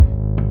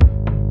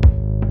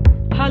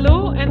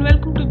and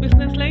welcome to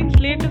Business Line's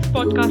latest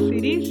podcast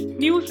series,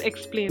 News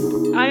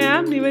Explained. I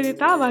am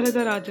Nivedita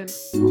Varadarajan.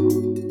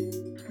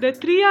 The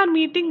 3-hour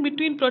meeting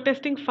between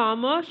protesting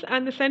farmers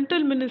and the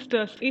central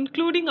ministers,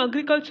 including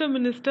Agriculture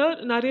Minister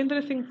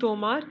Narendra Singh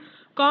Tomar,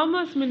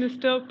 Commerce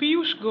Minister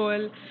Piyush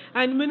Goyal,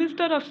 and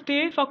Minister of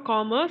State for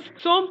Commerce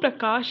Som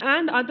Prakash,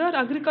 and other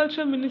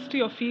Agriculture Ministry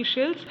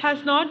officials,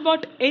 has not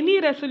brought any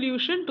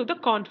resolution to the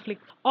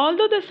conflict.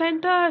 Although the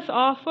centre has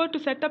offered to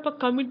set up a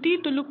committee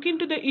to look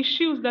into the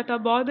issues that are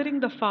bothering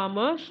the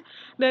farmers,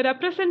 the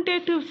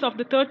representatives of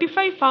the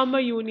 35 farmer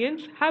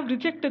unions have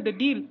rejected the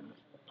deal.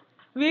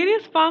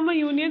 Various farmer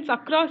unions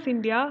across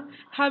India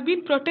have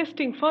been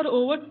protesting for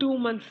over 2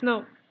 months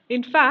now.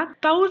 In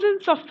fact,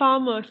 thousands of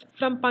farmers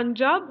from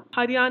Punjab,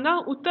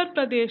 Haryana, Uttar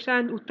Pradesh,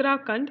 and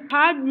Uttarakhand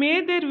had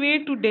made their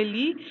way to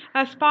Delhi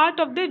as part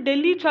of the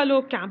Delhi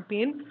Chalo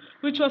campaign,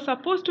 which was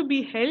supposed to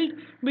be held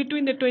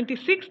between the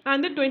 26th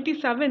and the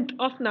 27th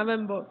of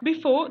November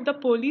before the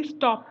police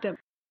stopped them.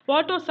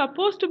 What was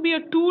supposed to be a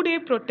 2-day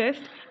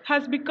protest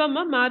has become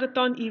a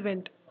marathon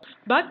event.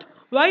 But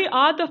why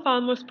are the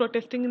farmers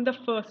protesting in the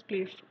first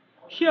place?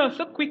 Here's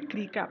a quick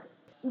recap.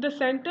 The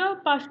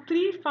centre passed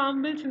 3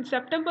 farm bills in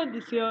September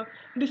this year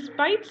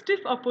despite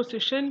stiff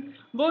opposition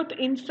both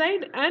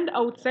inside and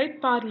outside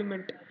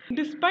Parliament.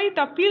 Despite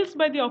appeals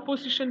by the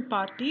opposition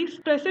parties,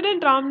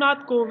 President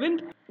Ramnath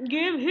Kovind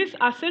gave his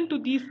assent to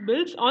these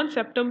bills on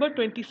September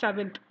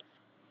 27th.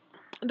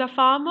 The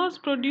Farmers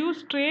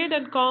Produce Trade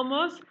and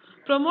Commerce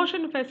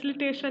Promotion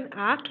Facilitation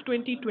Act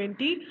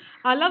 2020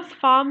 allows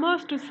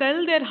farmers to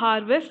sell their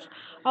harvests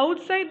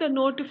outside the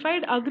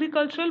notified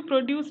Agricultural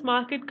Produce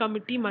Market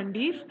Committee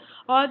mandis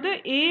or the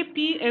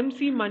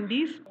APMC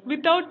mandis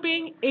without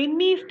paying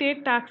any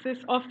state taxes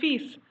or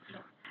fees.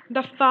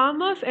 The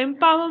Farmers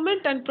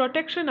Empowerment and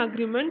Protection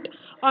Agreement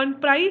on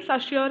Price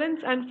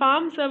Assurance and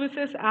Farm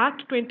Services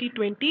Act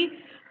 2020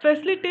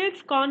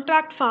 facilitates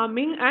contract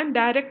farming and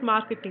direct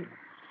marketing.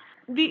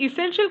 The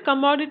Essential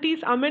Commodities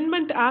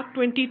Amendment Act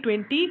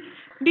 2020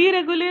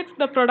 deregulates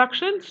the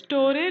production,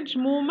 storage,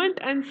 movement,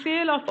 and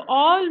sale of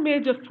all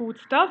major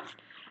foodstuffs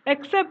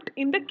except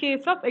in the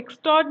case of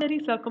extraordinary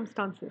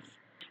circumstances.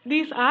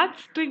 These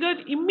acts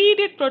triggered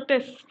immediate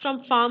protests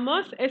from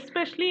farmers,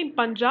 especially in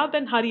Punjab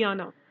and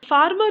Haryana.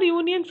 Farmer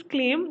unions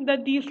claim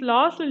that these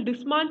laws will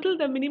dismantle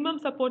the minimum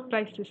support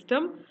price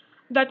system,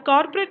 that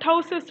corporate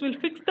houses will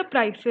fix the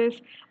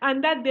prices,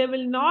 and that they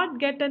will not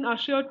get an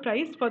assured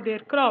price for their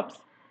crops.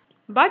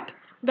 But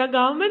the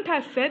government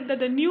has said that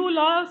the new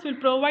laws will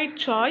provide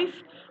choice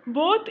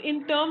both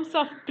in terms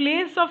of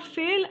place of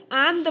sale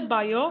and the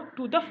buyer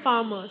to the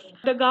farmers.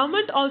 The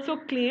government also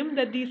claimed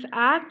that these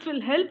acts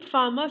will help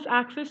farmers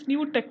access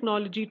new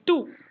technology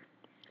too.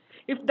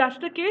 If that's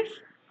the case,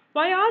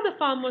 why are the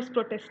farmers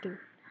protesting?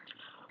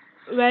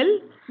 Well,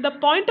 the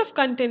point of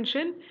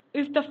contention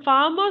is the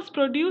Farmers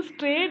Produce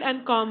Trade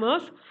and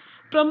Commerce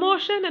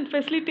Promotion and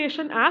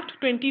Facilitation Act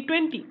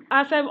 2020.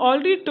 As I've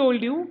already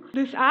told you,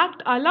 this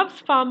act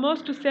allows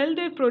farmers to sell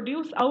their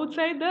produce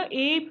outside the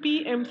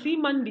APMC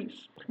mandis.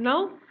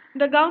 Now,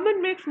 the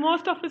government makes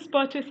most of its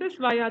purchases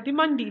via the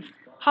mandis.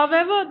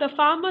 However, the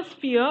farmers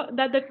fear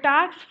that the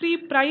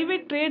tax-free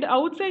private trade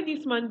outside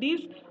these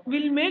mandis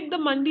will make the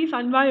mandis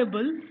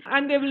unviable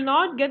and they will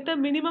not get the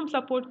minimum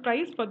support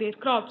price for their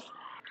crops.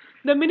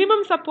 The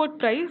minimum support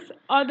price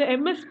or the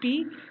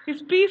MSP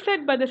is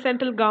preset by the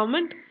central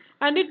government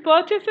and it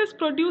purchases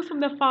produce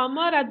from the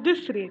farmer at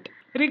this rate,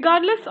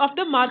 regardless of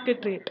the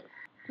market rate.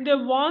 They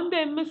want the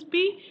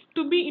MSP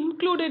to be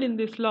included in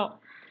this law.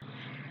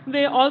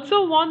 They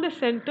also want the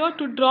centre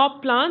to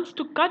drop plans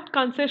to cut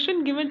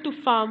concession given to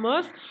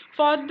farmers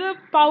for the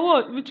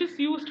power which is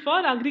used for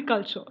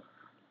agriculture.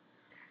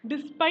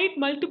 Despite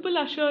multiple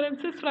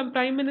assurances from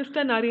Prime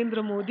Minister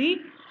Narendra Modi,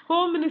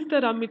 Home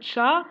Minister Amit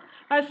Shah,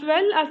 as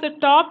well as the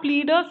top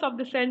leaders of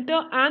the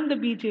centre and the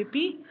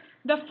BJP,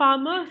 the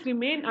farmers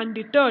remain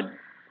undeterred.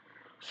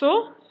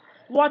 So,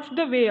 what's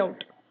the way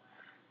out?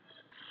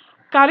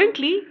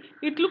 Currently,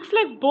 it looks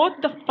like both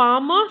the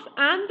farmers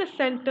and the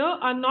centre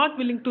are not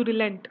willing to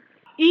relent.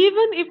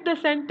 Even if the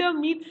centre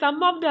meets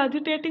some of the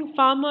agitating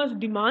farmers'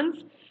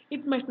 demands,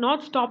 it might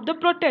not stop the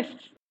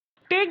protests.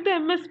 Take the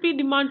MSP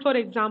demand for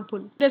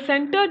example. The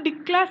centre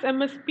declares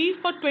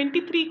MSP for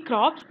 23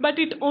 crops, but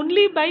it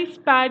only buys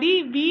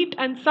paddy, wheat,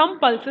 and some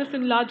pulses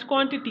in large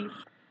quantities.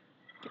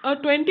 A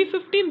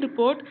 2015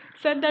 report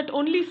said that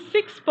only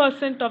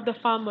 6% of the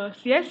farmers,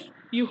 yes,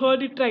 you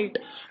heard it right,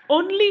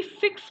 only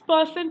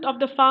 6% of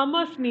the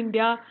farmers in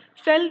India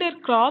sell their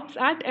crops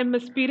at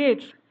MSP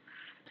rates.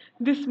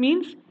 This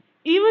means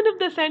even if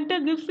the centre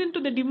gives in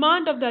to the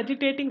demand of the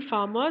agitating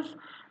farmers,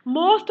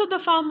 most of the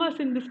farmers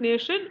in this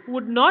nation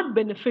would not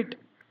benefit.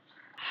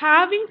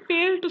 Having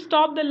failed to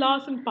stop the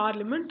laws in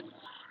parliament,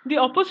 the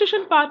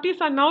opposition parties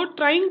are now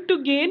trying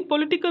to gain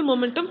political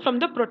momentum from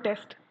the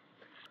protest.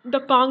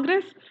 The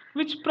Congress,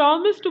 which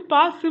promised to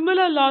pass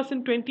similar laws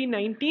in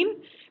 2019,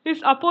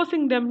 is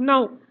opposing them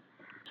now.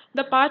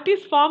 The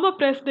party's former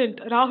president,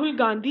 Rahul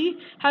Gandhi,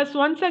 has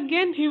once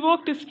again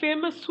evoked his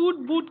famous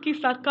Soot Boot Ki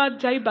Sarkar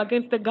jibe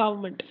against the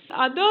government.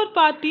 Other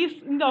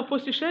parties in the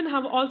opposition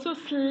have also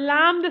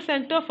slammed the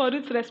center for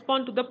its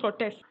response to the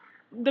protests.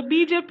 The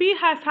BJP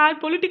has had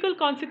political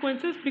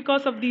consequences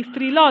because of these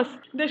three laws.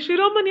 The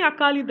Shiromani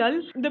Akali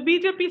Dal, the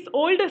BJP's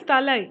oldest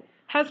ally,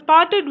 has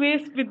parted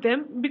ways with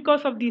them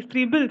because of these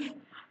three bills.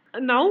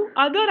 Now,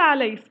 other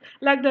allies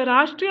like the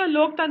Rashtriya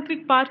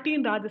Loktantrik Party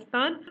in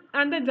Rajasthan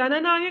and the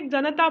Jananayak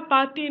Janata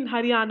Party in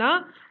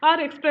Haryana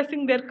are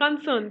expressing their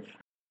concerns.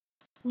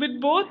 With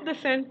both the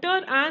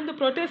center and the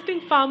protesting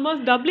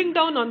farmers doubling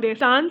down on their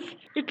stance,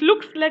 it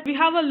looks like we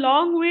have a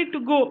long way to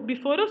go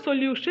before a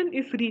solution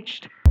is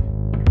reached.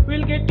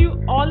 We'll get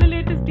you all the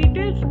latest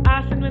details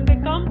as and when they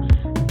come.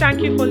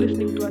 Thank you for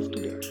listening to us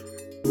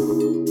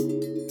today.